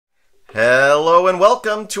Hello and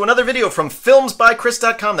welcome to another video from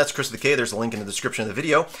filmsbychris.com. That's Chris with a K. There's a link in the description of the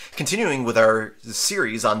video. Continuing with our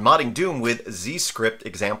series on modding Doom with Zscript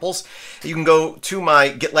examples. You can go to my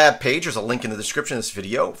GitLab page. There's a link in the description of this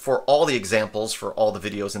video for all the examples for all the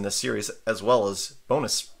videos in this series, as well as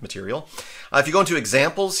bonus material. If you go into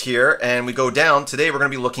examples here and we go down, today we're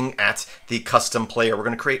going to be looking at the custom player. We're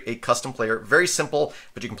going to create a custom player. Very simple,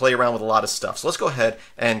 but you can play around with a lot of stuff. So let's go ahead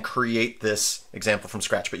and create this example from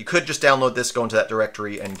scratch. But you could just download this, go into that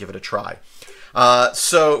directory, and give it a try.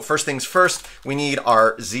 So first things first, we need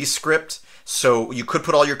our Zscript. So you could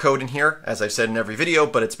put all your code in here, as I've said in every video,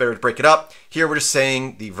 but it's better to break it up. Here we're just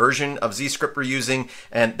saying the version of Zscript we're using,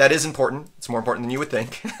 and that is important. It's more important than you would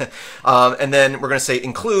think. And then we're going to say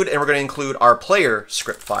include, and we're going to include our player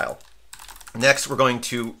script file. Next, we're going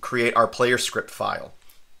to create our player script file.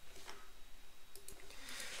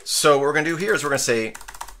 So what we're going to do here is we're going to say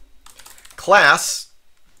class.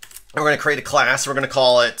 And we're going to create a class. We're going to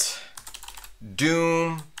call it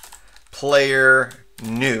Doom Player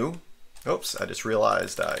New. Oops, I just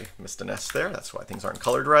realized I missed an S there. That's why things aren't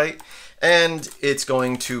colored right. And it's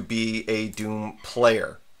going to be a Doom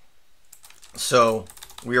player. So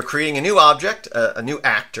we are creating a new object, a new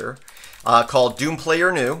actor called Doom Player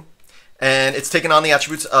New. And it's taken on the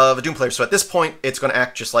attributes of a Doom player. So at this point, it's going to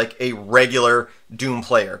act just like a regular Doom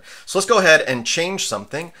player. So let's go ahead and change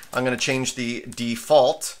something. I'm going to change the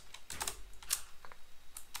default.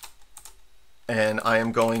 And I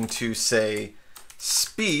am going to say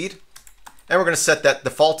speed. And we're going to set that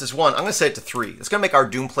default is 1. I'm going to set it to 3. It's going to make our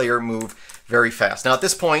Doom player move very fast. Now at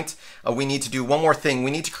this point, we need to do one more thing.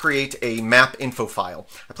 We need to create a map info file.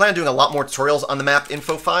 I plan on doing a lot more tutorials on the map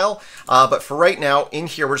info file. But for right now, in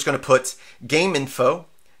here, we're just going to put game info.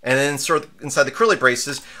 And then sort of inside the curly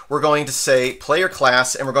braces, we're going to say player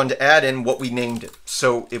class, and we're going to add in what we named it.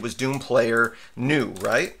 So it was Doom Player New,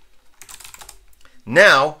 right?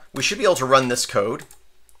 Now, we should be able to run this code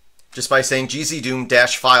just by saying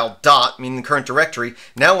gzdoom-file dot, meaning the current directory.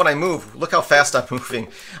 Now when I move, look how fast I'm moving.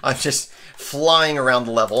 I'm just flying around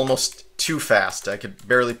the level, almost too fast. I could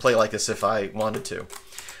barely play like this if I wanted to.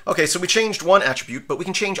 Okay, so we changed one attribute, but we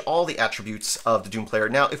can change all the attributes of the Doom player.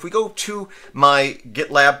 Now, if we go to my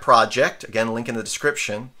GitLab project, again, link in the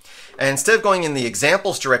description, and instead of going in the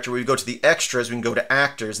examples directory, we go to the extras, we can go to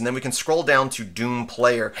actors, and then we can scroll down to Doom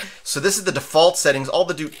player. So this is the default settings, all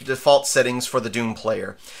the default settings for the Doom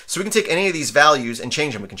player. So we can take any of these values and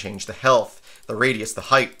change them. We can change the health, the radius, the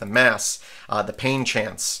height, the mass, the pain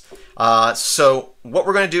chance. So what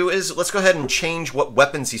we're going to do is let's go ahead and change what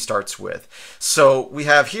weapons he starts with. So we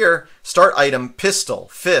have here start item pistol,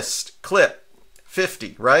 fist, clip,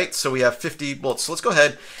 50, right? So we have 50 bullets. So let's go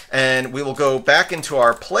ahead and we will go back into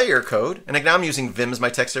our player code. And now I'm using Vim as my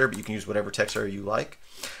text editor, but you can use whatever text editor you like.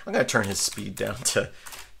 I'm going to turn his speed down to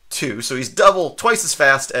 2. So he's twice as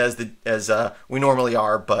fast as we normally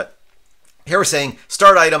are, but here we're saying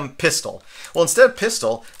start item pistol. Well, instead of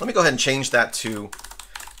pistol, let me go ahead and change that to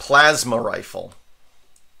plasma rifle.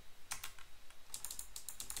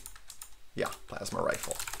 Yeah, plasma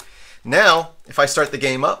rifle. Now, if I start the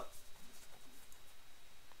game up,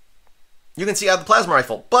 you can see I have the plasma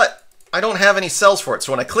rifle, but I don't have any cells for it.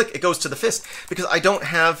 So when I click, it goes to the fist because I don't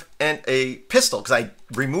have a pistol because I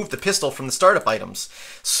removed the pistol from the startup items.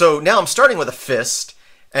 So now I'm starting with a fist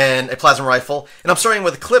and a plasma rifle, and I'm starting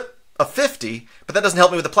with a clip of 50, but that doesn't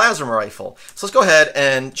help me with the plasma rifle. So let's go ahead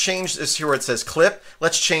and change this here where it says clip.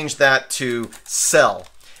 Let's change that to cell.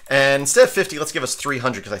 And instead of 50, let's give us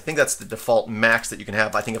 300 because I think that's the default max that you can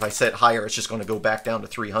have. I think if I set it higher, it's just going to go back down to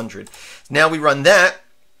 300. Now we run that.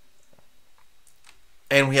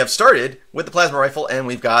 And we have started with the plasma rifle, and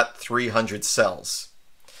we've got 300 cells.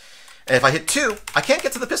 And if I hit 2, I can't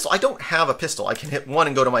get to the pistol. I don't have a pistol. I can hit 1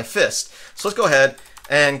 and go to my fist. So let's go ahead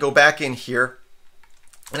and go back in here.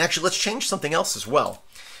 And actually, let's change something else as well.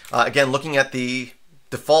 Again, looking at the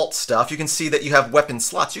default stuff, you can see that you have weapon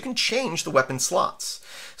slots. You can change the weapon slots.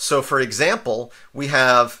 So for example, we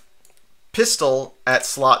have pistol at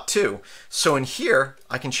slot 2. So in here,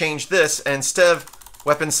 I can change this, and instead of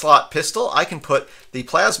weapon slot pistol, I can put the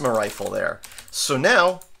plasma rifle there. So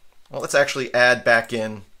now, well, let's actually add back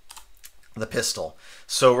in the pistol.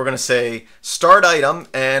 So we're going to say start item,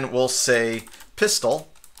 and we'll say pistol.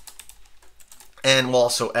 And we'll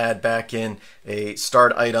also add back in a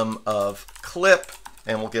start item of clip,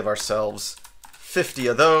 and we'll give ourselves 50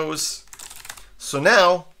 of those. So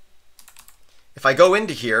now, if I go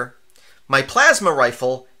into here, my plasma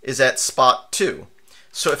rifle is at spot 2.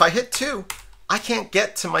 So if I hit 2, I can't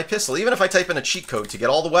get to my pistol. Even if I type in a cheat code to get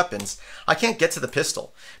all the weapons, I can't get to the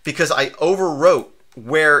pistol because I overwrote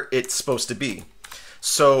where it's supposed to be.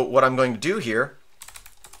 So what I'm going to do here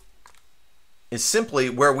is simply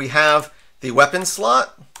where we have the weapon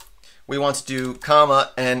slot, we want to do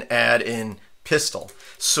comma and add in pistol.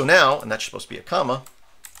 So now, and that's supposed to be a comma,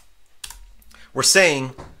 we're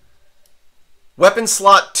saying weapon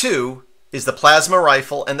slot 2 is the plasma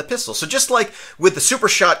rifle and the pistol. So just like with the super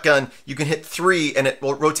shotgun, you can hit 3 and it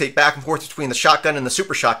will rotate back and forth between the shotgun and the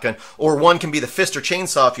super shotgun, or 1 can be the fist or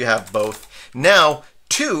chainsaw if you have both. Now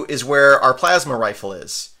 2 is where our plasma rifle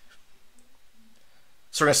is.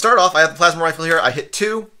 So we're going to start off, I have the plasma rifle here, I hit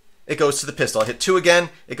 2, it goes to the pistol. I hit 2 again,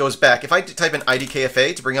 it goes back. If I type in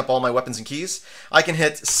IDKFA to bring up all my weapons and keys, I can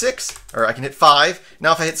hit 6, or I can hit 5.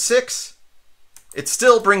 Now if I hit 6, it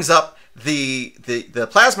still brings up the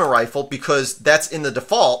plasma rifle because that's in the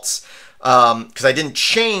defaults, because I didn't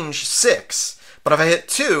change 6. But if I hit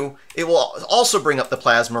 2, it will also bring up the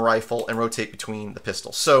plasma rifle and rotate between the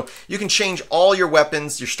pistols. So you can change all your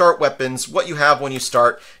weapons, your start weapons, what you have when you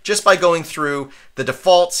start, just by going through the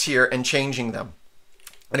defaults here and changing them.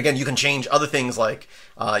 And again, you can change other things like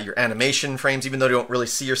your animation frames, even though you don't really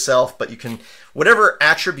see yourself, but you can, whatever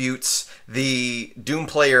attributes the Doom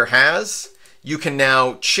player has, you can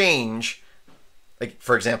now change, like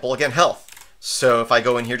for example, again, health. So if I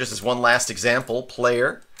go in here just as one last example,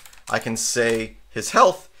 player, I can say his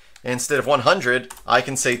health, instead of 100, I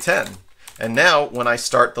can say 10. And now when I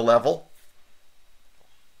start the level,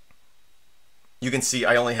 you can see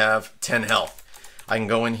I only have 10 health. I can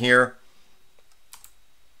go in here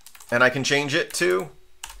and I can change it to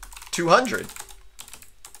 200.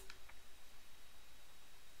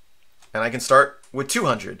 And I can start with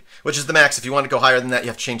 200, which is the max. If you want to go higher than that, you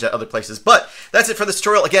have to change that other places. But that's it for this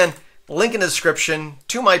tutorial. Again, link in the description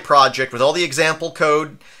to my project with all the example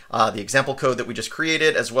code that we just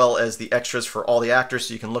created, as well as the extras for all the actors,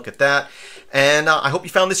 so you can look at that. And I hope you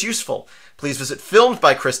found this useful. Please visit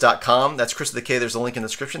filmedbychris.com. That's Chris with a K. There's a link in the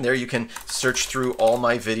description. There you can search through all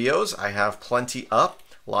my videos. I have plenty up,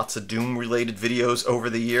 lots of Doom-related videos over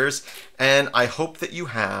the years, and I hope that you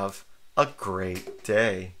have a great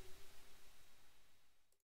day.